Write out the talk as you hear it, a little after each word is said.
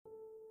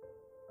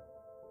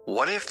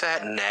What if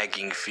that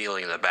nagging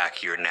feeling in the back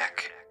of your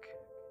neck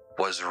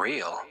was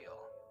real?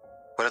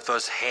 What if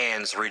those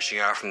hands reaching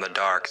out from the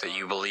dark that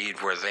you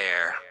believed were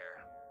there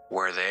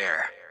were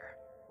there?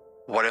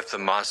 What if the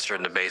monster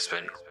in the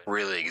basement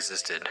really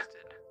existed?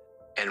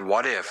 And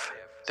what if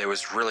there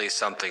was really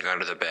something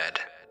under the bed?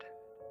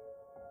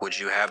 Would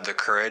you have the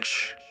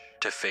courage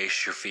to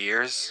face your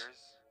fears?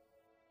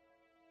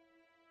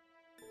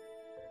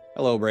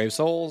 Hello, brave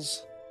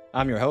souls.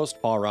 I'm your host,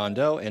 Paul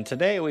Rondeau, and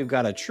today we've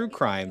got a true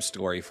crime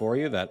story for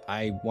you that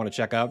I want to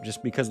check out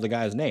just because of the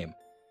guy's name.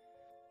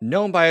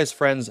 Known by his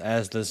friends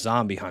as the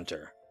Zombie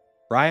Hunter,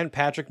 Brian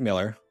Patrick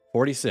Miller,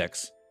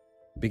 46,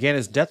 began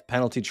his death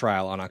penalty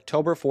trial on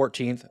October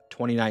 14th,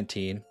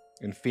 2019,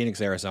 in Phoenix,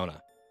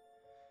 Arizona.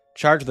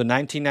 Charged with the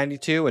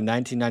 1992 and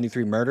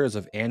 1993 murders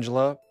of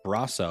Angela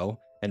Brasso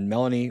and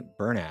Melanie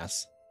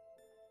Bernas,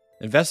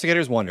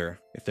 investigators wonder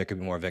if there could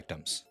be more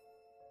victims.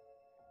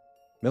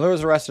 Miller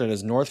was arrested at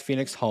his North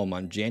Phoenix home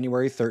on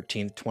January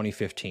 13,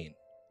 2015,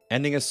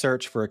 ending a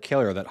search for a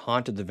killer that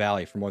haunted the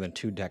valley for more than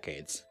 2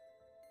 decades.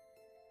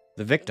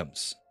 The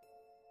victims.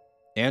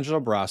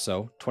 Angela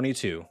Brasso,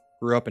 22,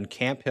 grew up in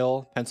Camp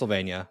Hill,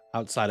 Pennsylvania,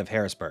 outside of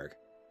Harrisburg.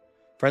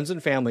 Friends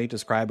and family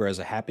describe her as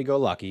a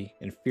happy-go-lucky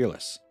and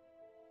fearless.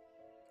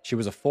 She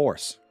was a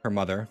force, her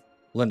mother,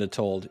 Linda,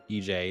 told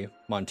E.J.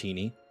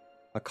 Montini,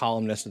 a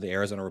columnist of the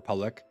Arizona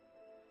Republic.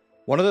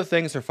 One of the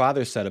things her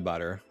father said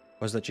about her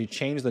was that she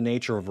changed the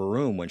nature of her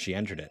room when she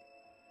entered it.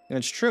 And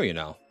it's true,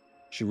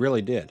 she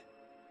really did.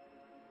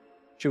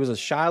 She was a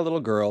shy little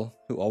girl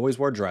who always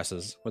wore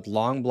dresses with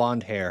long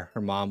blonde hair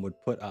her mom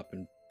would put up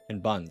in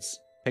buns,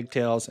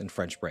 pigtails, and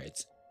French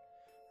braids.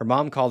 Her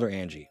mom called her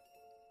Angie.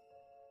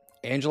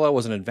 Angela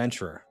was an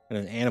adventurer and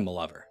an animal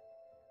lover.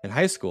 In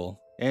high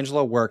school,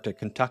 Angela worked at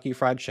Kentucky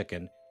Fried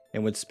Chicken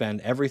and would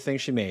spend everything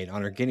she made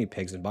on her guinea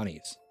pigs and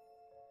bunnies.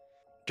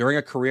 During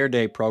a career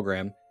day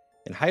program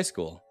in high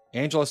school,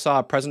 Angela saw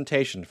a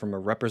presentation from a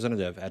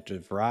representative at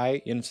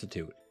DeVry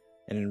Institute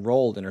and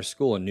enrolled in her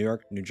school in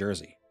Newark, New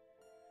Jersey,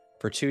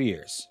 for 2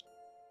 years.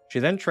 She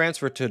then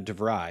transferred to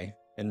DeVry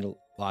in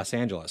Los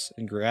Angeles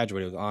and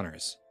graduated with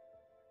honors.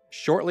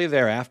 Shortly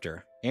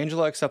thereafter,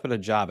 Angela accepted a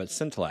job at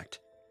Syntellect,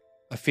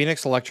 a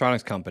Phoenix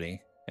electronics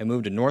company, and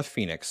moved to North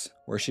Phoenix,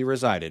 where she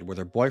resided with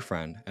her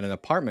boyfriend in an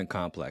apartment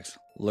complex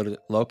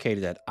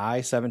located at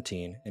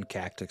I-17 and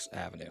Cactus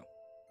Avenue.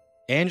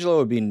 Angela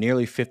would be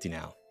nearly 50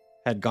 now,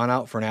 had gone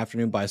out for an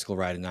afternoon bicycle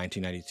ride in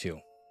 1992.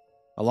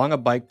 Along a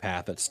bike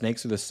path that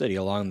snakes through the city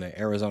along the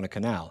Arizona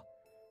Canal,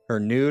 her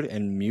nude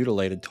and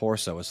mutilated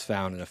torso was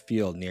found in a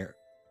field near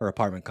her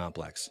apartment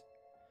complex.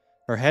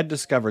 Her head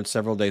discovered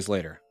several days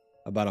later,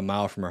 about a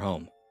mile from her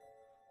home,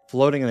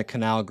 floating in a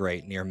canal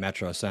grate near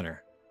Metro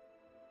Center.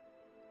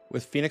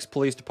 With Phoenix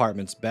Police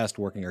Department's best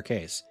working her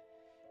case,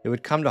 it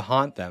would come to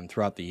haunt them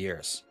throughout the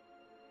years.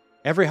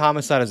 Every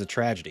homicide is a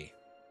tragedy,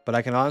 but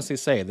I can honestly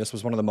say this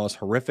was one of the most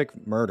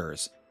horrific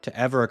murders to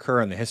ever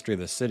occur in the history of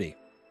the city.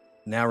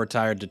 Now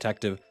retired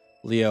Detective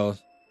Leo,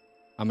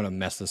 I'm going to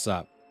mess this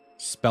up,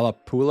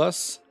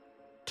 Spelopoulos,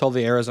 told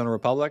the Arizona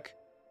Republic.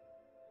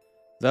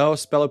 Though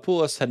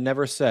Spelopoulos had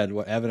never said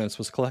what evidence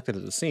was collected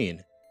at the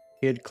scene,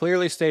 he had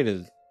clearly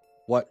stated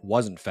what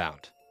wasn't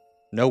found.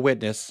 No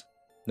witness,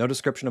 no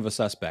description of a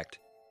suspect,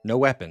 no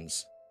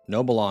weapons,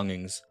 no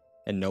belongings,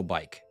 and no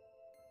bike.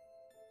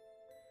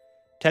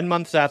 10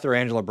 months after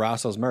Angela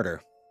Brasso's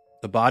murder,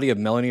 the body of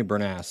Melanie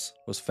Bernas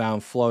was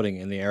found floating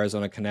in the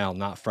Arizona Canal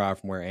not far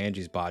from where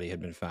Angie's body had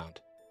been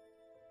found.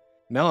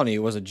 Melanie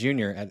was a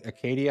junior at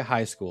Acadia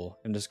High School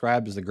and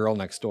described as the girl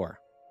next door,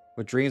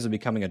 with dreams of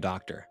becoming a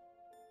doctor.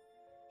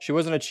 She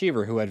was an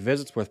achiever who had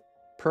visits with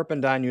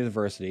Pepperdine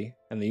University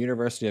and the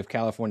University of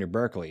California,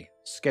 Berkeley,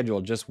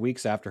 scheduled just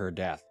weeks after her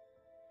death.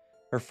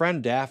 Her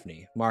friend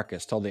Daphne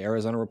Marcus told the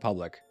Arizona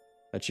Republic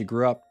that she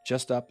grew up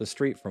just up the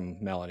street from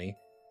Melanie,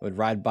 would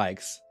ride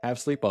bikes, have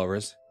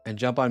sleepovers, and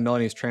jump on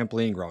Melanie's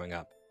trampoline growing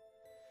up.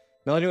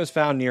 Melanie was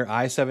found near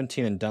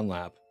I-17 in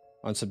Dunlap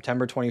on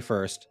September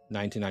 21st,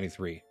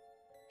 1993.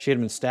 She had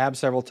been stabbed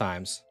several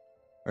times.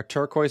 A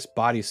turquoise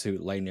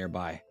bodysuit lay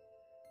nearby.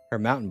 Her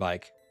mountain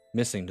bike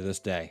missing to this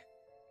day.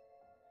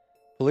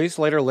 Police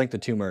later linked the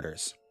 2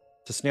 murders.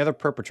 To snare the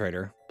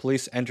perpetrator,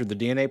 police entered the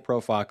DNA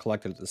profile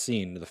collected at the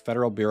scene into the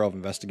Federal Bureau of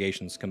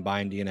Investigation's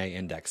Combined DNA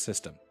Index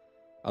system,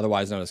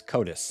 otherwise known as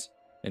CODIS,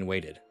 and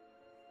waited.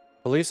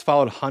 Police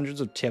followed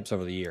hundreds of tips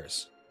over the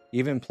years,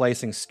 even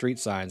placing street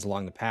signs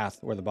along the path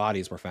where the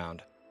bodies were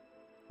found.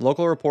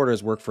 Local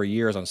reporters worked for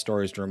years on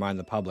stories to remind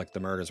the public the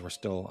murders were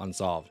still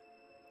unsolved.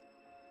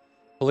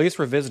 Police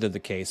revisited the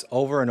case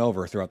over and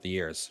over throughout the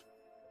years,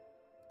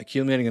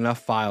 accumulating enough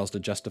files to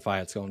justify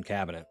its own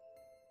cabinet.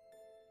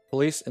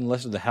 Police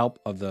enlisted the help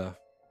of the,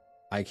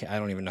 I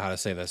don't even know how to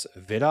say this,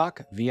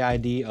 VIDOC,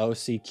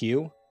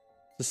 V-I-D-O-C-Q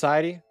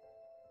Society,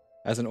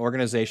 as an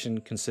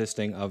organization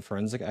consisting of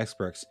forensic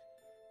experts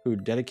who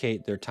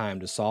dedicate their time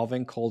to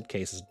solving cold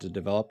cases to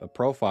develop a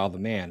profile of the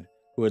man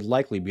who would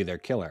likely be their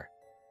killer.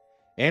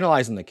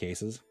 Analyzing the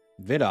cases,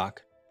 VIDOC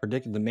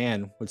predicted the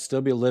man would still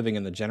be living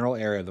in the general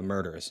area of the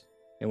murders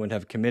and would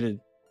have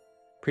committed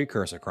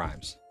precursor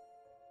crimes.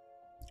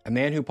 a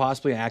man who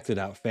possibly acted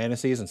out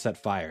fantasies and set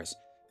fires.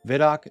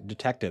 Vidocq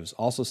detectives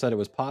also said it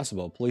was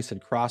possible police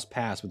had crossed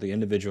paths with the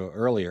individual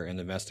earlier in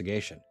the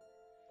investigation.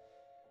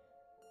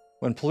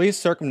 When police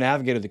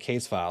circumnavigated the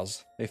case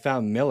files, they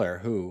found Miller,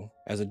 who,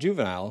 as a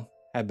juvenile,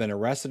 had been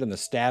arrested in the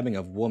stabbing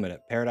of a woman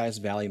at Paradise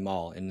Valley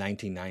Mall in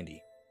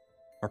 1990,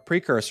 a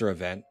precursor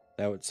event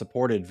that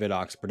supported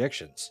Vidocq's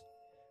predictions.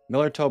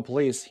 Miller told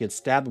police he had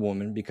stabbed the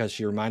woman because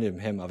she reminded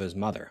him of his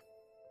mother.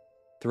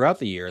 Throughout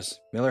the years,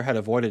 Miller had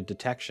avoided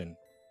detection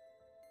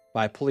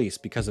by police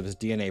because of his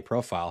DNA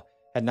profile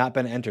had not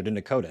been entered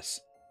into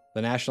CODIS,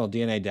 the national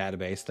DNA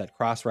database that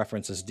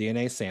cross-references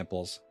DNA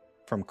samples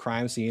from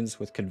crime scenes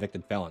with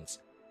convicted felons.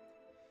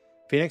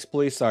 Phoenix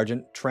Police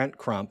Sergeant Trent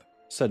Crump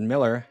said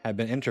Miller had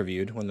been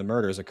interviewed when the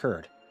murders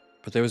occurred,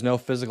 but there was no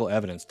physical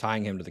evidence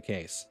tying him to the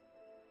case.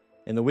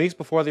 In the weeks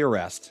before the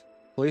arrest,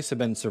 police had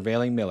been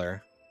surveilling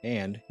Miller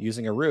and,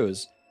 using a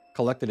ruse,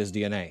 collected his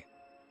DNA.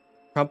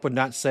 Crump would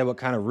not say what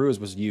kind of ruse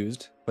was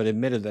used, but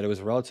admitted that it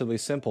was relatively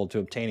simple to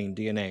obtaining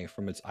DNA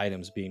from its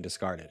items being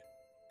discarded.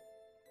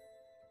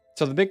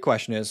 So the big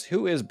question is,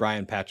 who is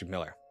Brian Patrick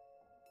Miller?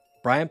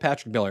 Brian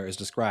Patrick Miller is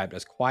described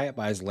as quiet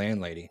by his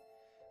landlady,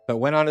 but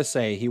went on to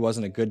say he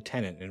wasn't a good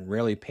tenant and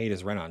rarely paid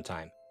his rent on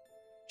time.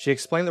 She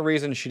explained the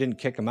reason she didn't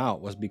kick him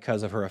out was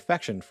because of her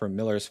affection for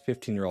Miller's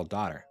 15-year-old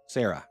daughter,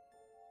 Sarah.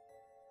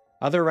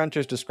 Other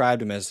renters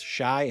described him as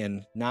shy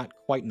and not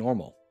quite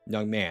normal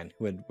young man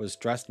who was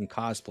dressed in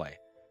cosplay,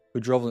 who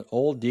drove an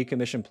old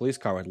decommissioned police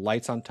car with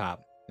lights on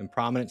top and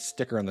prominent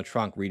sticker on the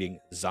trunk reading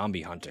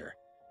Zombie Hunter.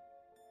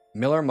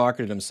 Miller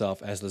marketed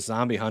himself as the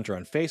Zombie Hunter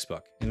on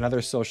Facebook and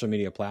other social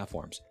media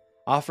platforms,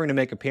 offering to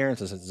make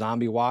appearances at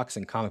zombie walks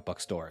and comic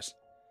book stores.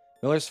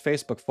 Miller's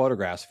Facebook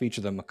photographs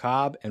feature the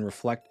macabre and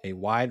reflect a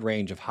wide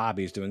range of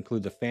hobbies to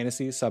include the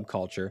fantasy,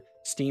 subculture,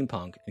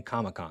 steampunk, and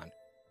Comic-Con.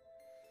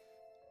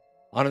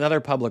 On another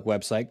public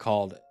website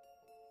called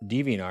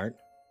DeviantArt,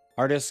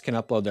 artists can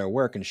upload their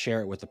work and share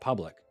it with the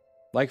public.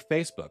 Like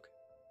Facebook,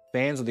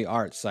 fans of the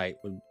art site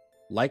would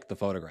like the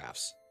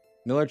photographs.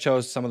 Miller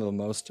chose some of the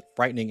most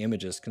frightening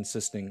images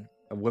consisting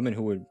of women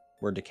who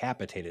were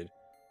decapitated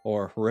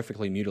or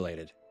horrifically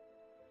mutilated.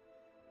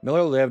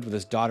 Miller lived with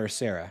his daughter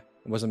Sarah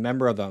and was a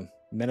member of the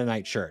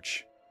Mennonite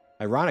Church.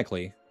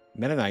 Ironically,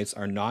 Mennonites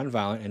are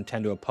nonviolent and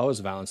tend to oppose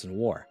violence in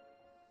war.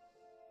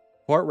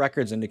 Court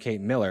records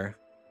indicate Miller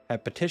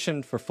had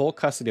petitioned for full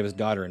custody of his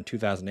daughter in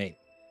 2008,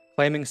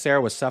 claiming Sarah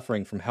was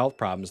suffering from health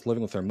problems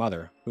living with her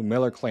mother, who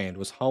Miller claimed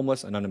was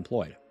homeless and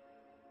unemployed.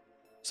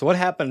 So what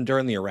happened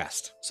during the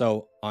arrest?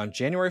 So on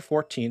January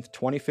 14th,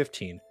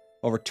 2015,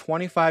 over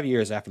 25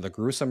 years after the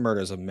gruesome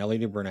murders of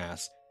Melody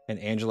Bernass and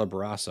Angela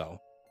Barrasso,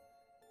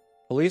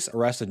 police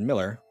arrested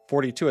Miller,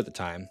 42 at the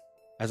time,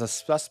 as a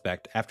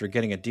suspect after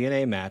getting a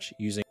DNA match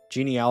using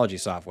genealogy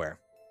software.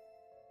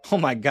 Oh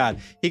my God,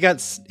 he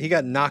got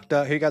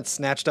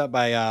snatched up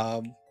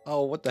by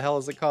what the hell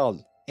is it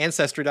called?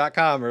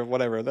 Ancestry.com or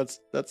whatever.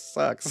 That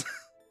sucks.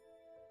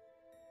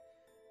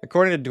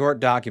 According to court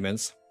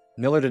documents,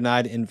 Miller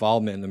denied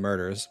involvement in the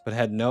murders, but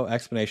had no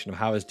explanation of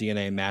how his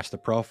DNA matched the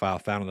profile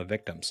found on the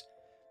victims.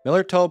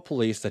 Miller told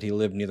police that he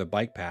lived near the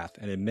bike path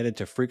and admitted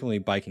to frequently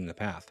biking the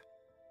path.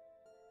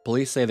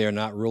 Police say they are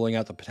not ruling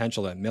out the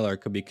potential that Miller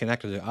could be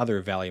connected to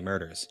other Valley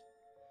murders.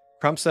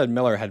 Crump said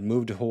Miller had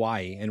moved to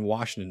Hawaii and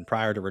Washington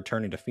prior to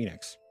returning to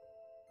Phoenix.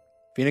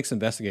 Phoenix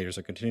investigators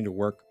are continuing to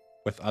work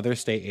with other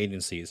state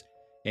agencies,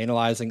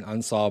 analyzing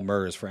unsolved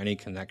murders for any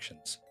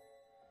connections.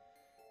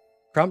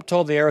 Crump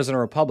told the Arizona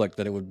Republic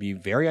that it would be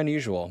very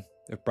unusual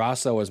if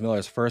Barrasso was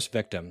Miller's first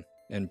victim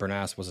and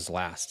Bernass was his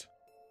last.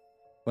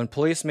 When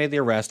police made the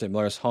arrest at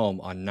Miller's home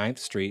on 9th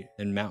Street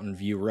and Mountain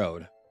View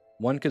Road,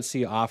 one could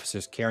see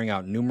officers carrying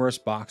out numerous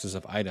boxes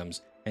of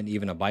items and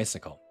even a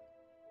bicycle.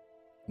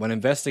 When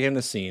investigating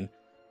the scene,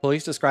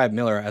 police described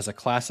Miller as a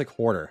classic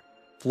hoarder,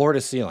 floor to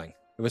ceiling.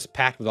 It was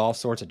packed with all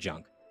sorts of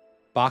junk,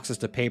 boxes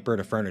to paper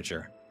to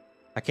furniture.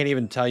 I can't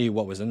even tell you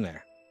what was in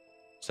there,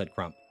 said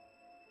Crump.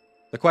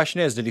 The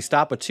question is, did he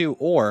stop at 2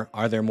 or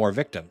are there more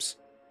victims?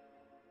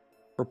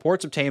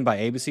 Reports obtained by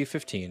ABC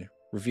 15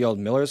 revealed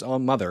Miller's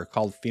own mother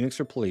called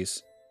Phoenix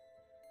police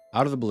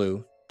out of the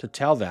blue to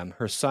tell them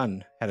her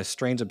son had a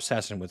strange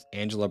obsession with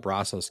Angela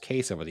Barrasso's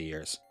case over the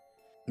years.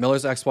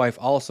 Miller's ex-wife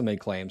also made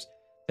claims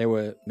there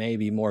were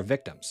maybe more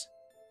victims.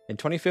 In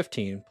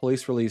 2015,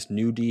 police released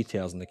new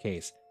details in the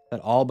case that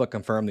all but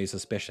confirmed these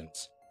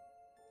suspicions.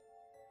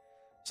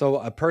 So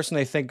a person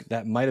they think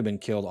that might have been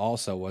killed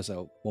also was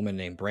a woman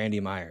named Brandy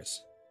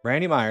Myers.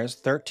 Brandy Myers,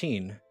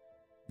 13,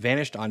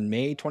 vanished on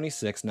May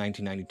 26,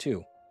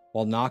 1992,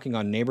 while knocking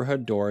on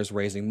neighborhood doors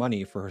raising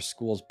money for her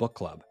school's book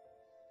club.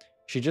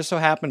 She just so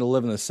happened to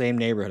live in the same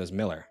neighborhood as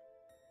Miller.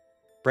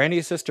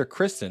 Brandy's sister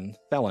Kristen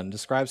Thelen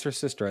describes her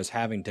sister as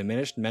having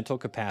diminished mental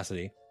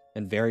capacity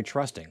and very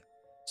trusting.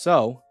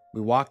 So, we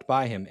walked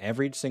by him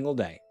every single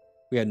day.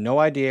 We had no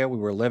idea we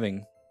were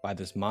living by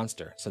this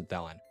monster, said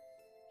Thelen.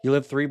 He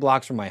lived 3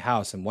 blocks from my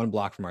house and 1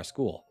 block from our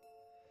school.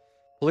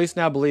 Police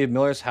now believe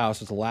Miller's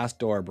house was the last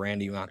door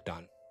Brandy knocked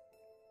on.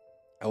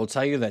 I will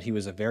tell you that he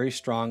was a very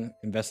strong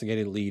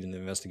investigative lead in the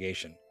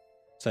investigation.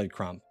 said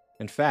Crump.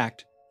 In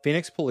fact,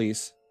 Phoenix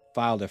police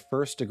filed a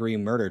first-degree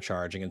murder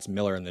charge against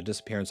Miller in the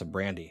disappearance of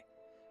Brandy.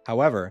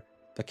 However,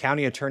 the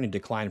county attorney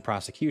declined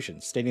prosecution,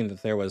 stating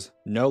that there was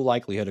no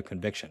likelihood of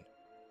conviction.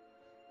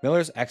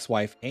 Miller's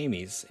ex-wife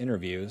Amy's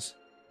interviews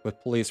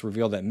with police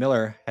revealed that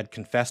Miller had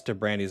confessed to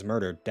Brandy's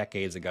murder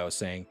decades ago,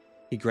 saying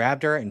he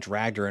grabbed her and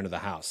dragged her into the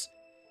house.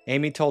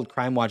 Amy told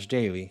Crime Watch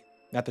Daily,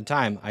 "At the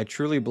time, I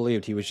truly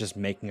believed he was just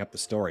making up the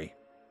story."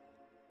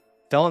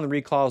 Thelen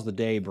recalls the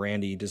day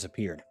Brandy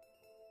disappeared.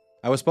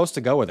 "I was supposed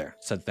to go with her,"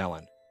 said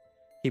Thelen.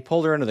 "He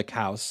pulled her into the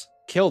house,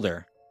 killed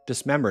her,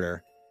 dismembered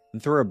her,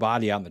 and threw her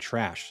body out in the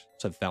trash,"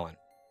 said Thelen.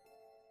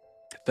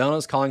 Thelen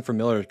is calling for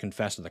Miller to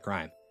confess to the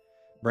crime.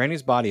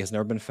 Brandy's body has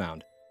never been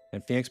found,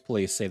 and Phoenix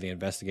police say the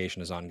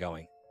investigation is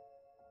ongoing.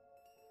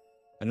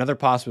 Another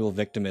possible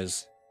victim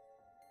is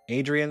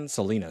Adrian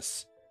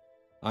Salinas.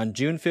 On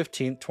June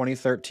 15,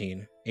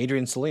 2013,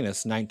 Adrian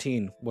Salinas,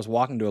 19, was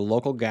walking to a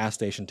local gas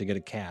station to get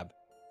a cab.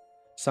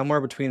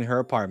 Somewhere between her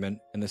apartment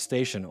and the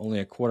station, only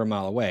a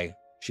quarter-mile away,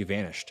 she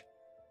vanished.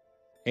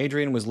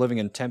 Adrian was living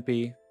in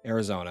Tempe,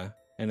 Arizona,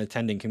 and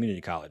attending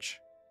community college.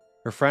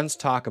 Her friends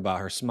talk about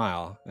her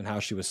smile and how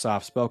she was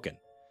soft-spoken,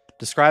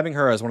 describing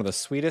her as one of the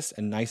sweetest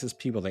and nicest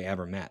people they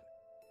ever met.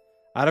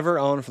 Out of her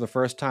own for the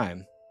first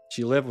time,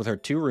 she lived with her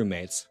 2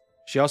 roommates.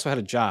 She also had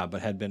a job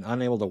but had been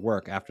unable to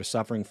work after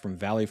suffering from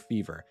valley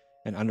fever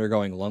and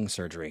undergoing lung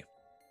surgery.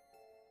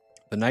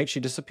 The night she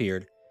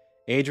disappeared,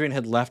 Adrian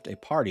had left a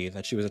party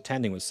that she was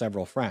attending with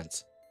several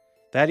friends.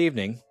 That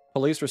evening,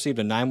 police received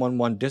a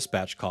 911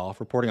 dispatch call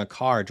reporting a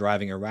car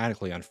driving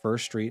erratically on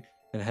First Street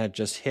and had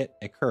just hit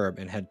a curb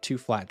and had 2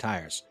 flat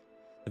tires.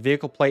 The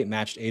vehicle plate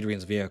matched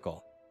Adrian's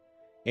vehicle.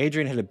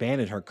 Adrian had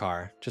abandoned her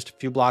car just a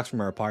few blocks from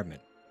her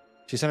apartment.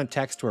 She sent a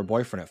text to her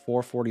boyfriend at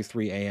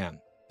 4:43 a.m.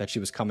 that she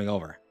was coming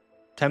over.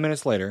 10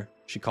 minutes later,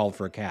 she called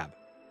for a cab.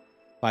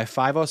 By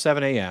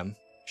 5:07 a.m.,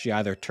 she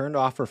either turned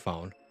off her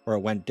phone or it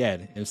went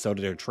dead, and so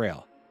did her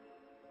trail.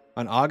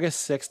 On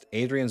August 6th,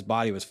 Adrian's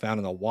body was found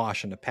in a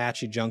wash in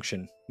Apache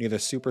Junction near the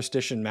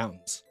Superstition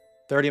Mountains,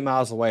 30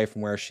 miles away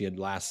from where she had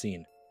last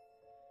seen.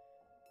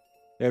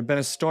 There had been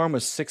a storm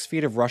with 6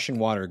 feet of rushing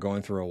water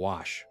going through a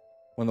wash.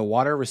 When the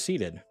water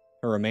receded,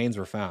 her remains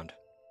were found.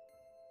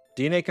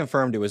 DNA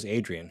confirmed it was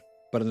Adrian,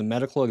 but in the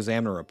medical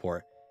examiner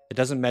report, it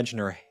doesn't mention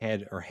her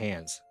head or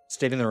hands,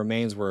 stating the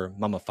remains were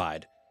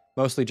mummified,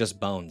 mostly just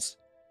bones.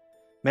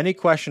 Many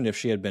questioned if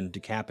she had been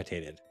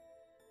decapitated.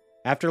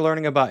 After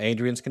learning about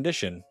Adrian's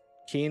condition,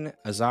 Keen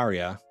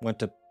Azaria went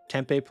to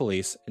Tempe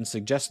police and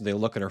suggested they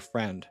look at her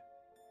friend,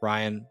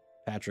 Brian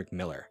Patrick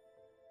Miller.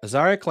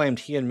 Azaria claimed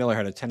he and Miller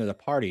had attended a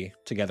party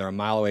together a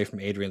mile away from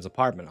Adrian's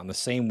apartment on the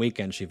same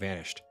weekend she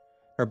vanished.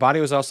 Her body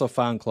was also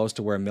found close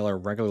to where Miller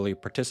regularly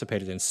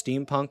participated in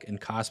steampunk and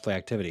cosplay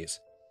activities.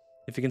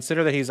 If you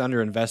consider that he's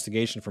under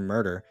investigation for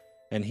murder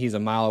and he's a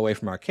mile away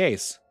from our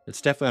case,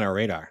 it's definitely on our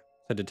radar,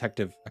 said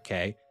Detective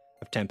Akay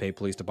of Tempe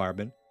Police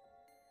Department.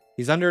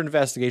 He's under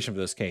investigation for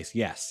this case,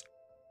 yes.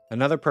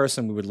 Another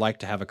person we would like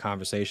to have a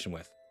conversation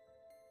with.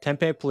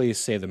 Tempe police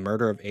say the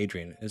murder of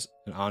Adrian is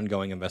an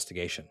ongoing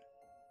investigation.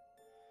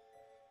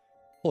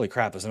 Holy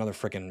crap, there's another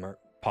freaking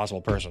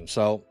possible person.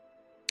 So,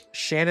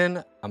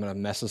 Shannon, I'm going to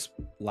mess this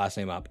last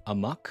name up,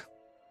 Amuck,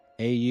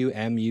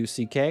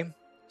 A-U-M-U-C-K,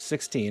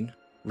 16,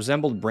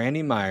 resembled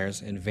Brandy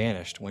Myers and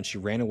vanished when she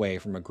ran away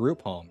from a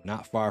group home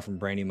not far from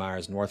Brandy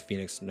Myers' North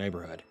Phoenix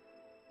neighborhood.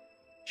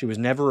 She was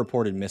never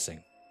reported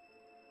missing.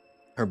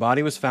 Her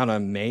body was found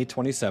on May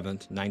 27,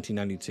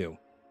 1992,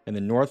 in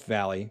the North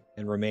Valley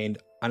and remained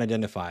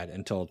unidentified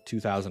until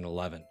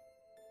 2011.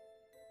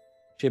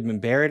 She had been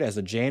buried as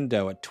a Jane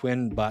Doe at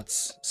Twin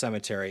Butts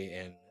Cemetery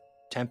in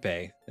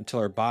Tempe until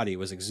her body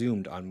was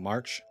exhumed on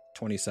March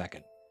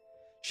 22nd.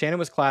 Shannon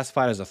was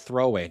classified as a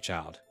throwaway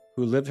child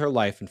who lived her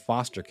life in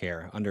foster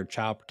care under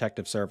Child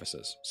Protective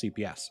Services,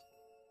 CPS.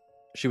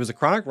 She was a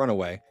chronic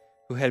runaway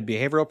who had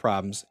behavioral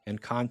problems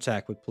and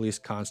contact with police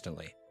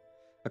constantly.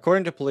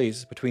 According to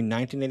police, between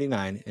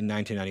 1989 and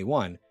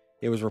 1991,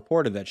 it was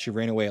reported that she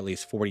ran away at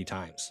least 40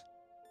 times.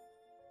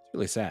 It's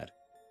really sad.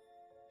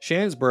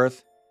 Shannon's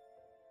birth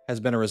has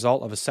been a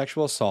result of a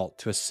sexual assault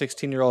to a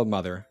 16-year-old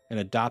mother and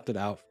adopted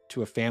out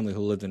to a family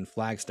who lived in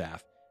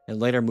Flagstaff and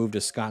later moved to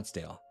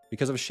Scottsdale.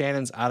 Because of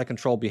Shannon's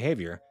out-of-control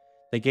behavior,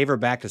 they gave her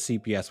back to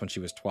CPS when she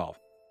was 12.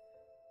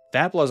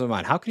 That blows my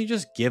mind. How can you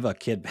just give a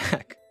kid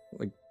back?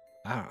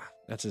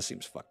 That just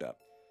seems fucked up.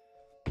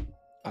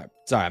 All right,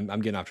 sorry,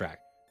 I'm getting off track.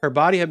 Her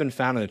body had been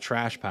found in a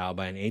trash pile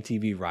by an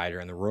ATV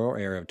rider in the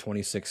rural area of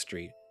 26th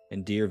Street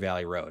and Deer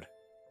Valley Road.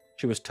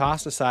 She was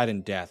tossed aside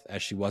in death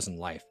as she was in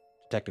life,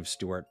 Detective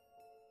Stuart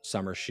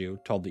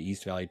Summershoe told the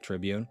East Valley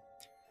Tribune.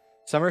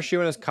 Summershoe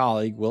and his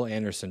colleague, Will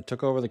Anderson,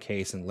 took over the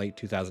case in late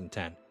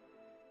 2010.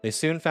 They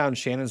soon found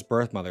Shannon's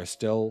birth mother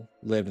still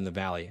lived in the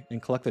valley and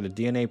collected a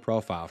DNA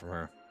profile from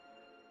her.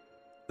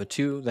 The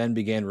two then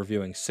began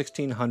reviewing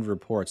 1,600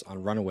 reports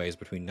on runaways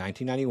between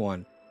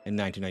 1991 and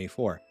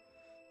 1994,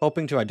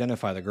 hoping to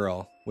identify the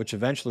girl, which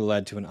eventually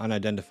led to an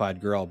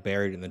unidentified girl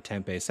buried in the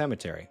Tempe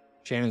cemetery.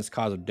 Shannon's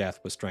cause of death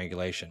was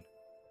strangulation.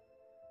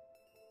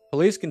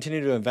 Police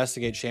continue to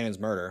investigate Shannon's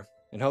murder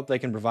and hope they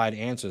can provide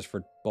answers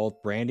for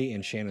both Brandy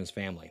and Shannon's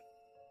family.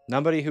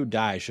 Nobody who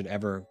dies should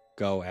ever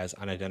go as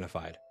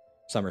unidentified,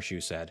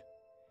 Summershoe said.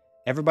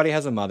 Everybody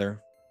has a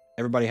mother.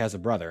 Everybody has a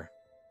brother.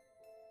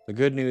 The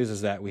good news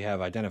is that we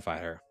have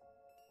identified her.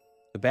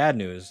 The bad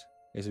news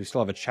is we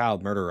still have a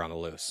child murderer on the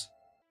loose.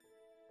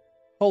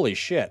 Holy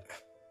shit.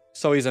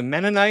 So he's a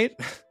Mennonite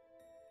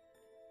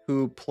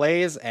who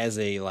plays as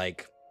a,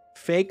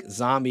 fake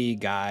zombie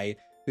guy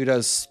who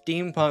does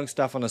steampunk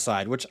stuff on the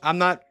side, which I'm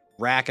not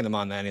racking him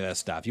on any of that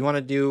stuff. You want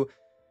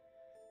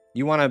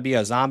to be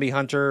a zombie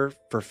hunter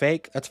for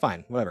fake? That's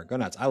fine. Whatever. Go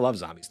nuts. I love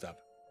zombie stuff.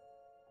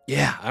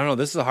 Yeah, I don't know.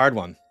 This is a hard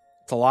one.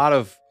 It's a lot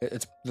of...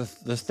 It's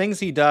the things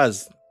he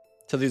does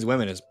to these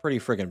women is pretty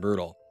freaking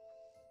brutal.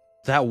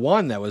 That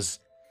one that was...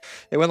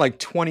 It went like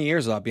 20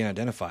 years without being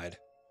identified.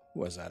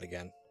 Who was that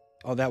again?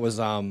 Oh, that was,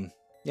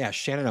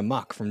 Shannon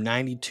Amok from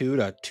 92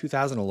 to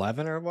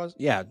 2011, or it was?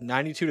 Yeah,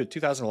 92 to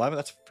 2011.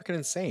 That's freaking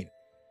insane.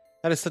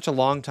 That is such a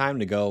long time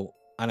to go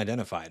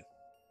unidentified.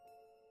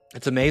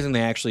 It's amazing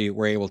they actually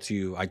were able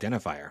to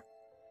identify her.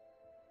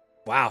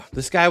 Wow,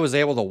 this guy was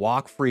able to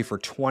walk free for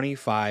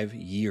 25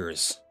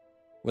 years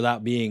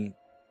without being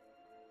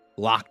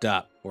locked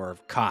up or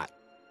caught.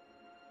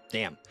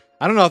 Damn.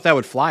 I don't know if that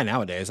would fly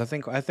nowadays. I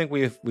think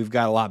we've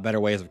got a lot better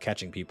ways of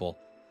catching people.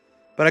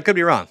 But I could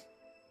be wrong.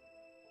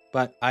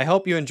 But I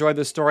hope you enjoyed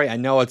this story. I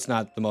know it's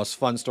not the most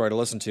fun story to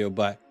listen to,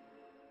 but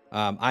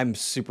I'm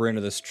super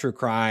into this true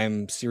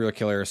crime, serial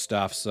killer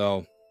stuff.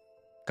 So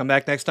come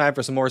back next time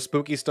for some more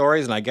spooky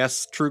stories and I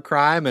guess true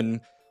crime and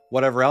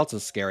whatever else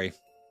is scary.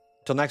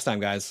 Till next time,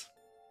 guys.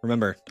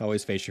 Remember to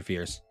always face your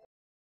fears.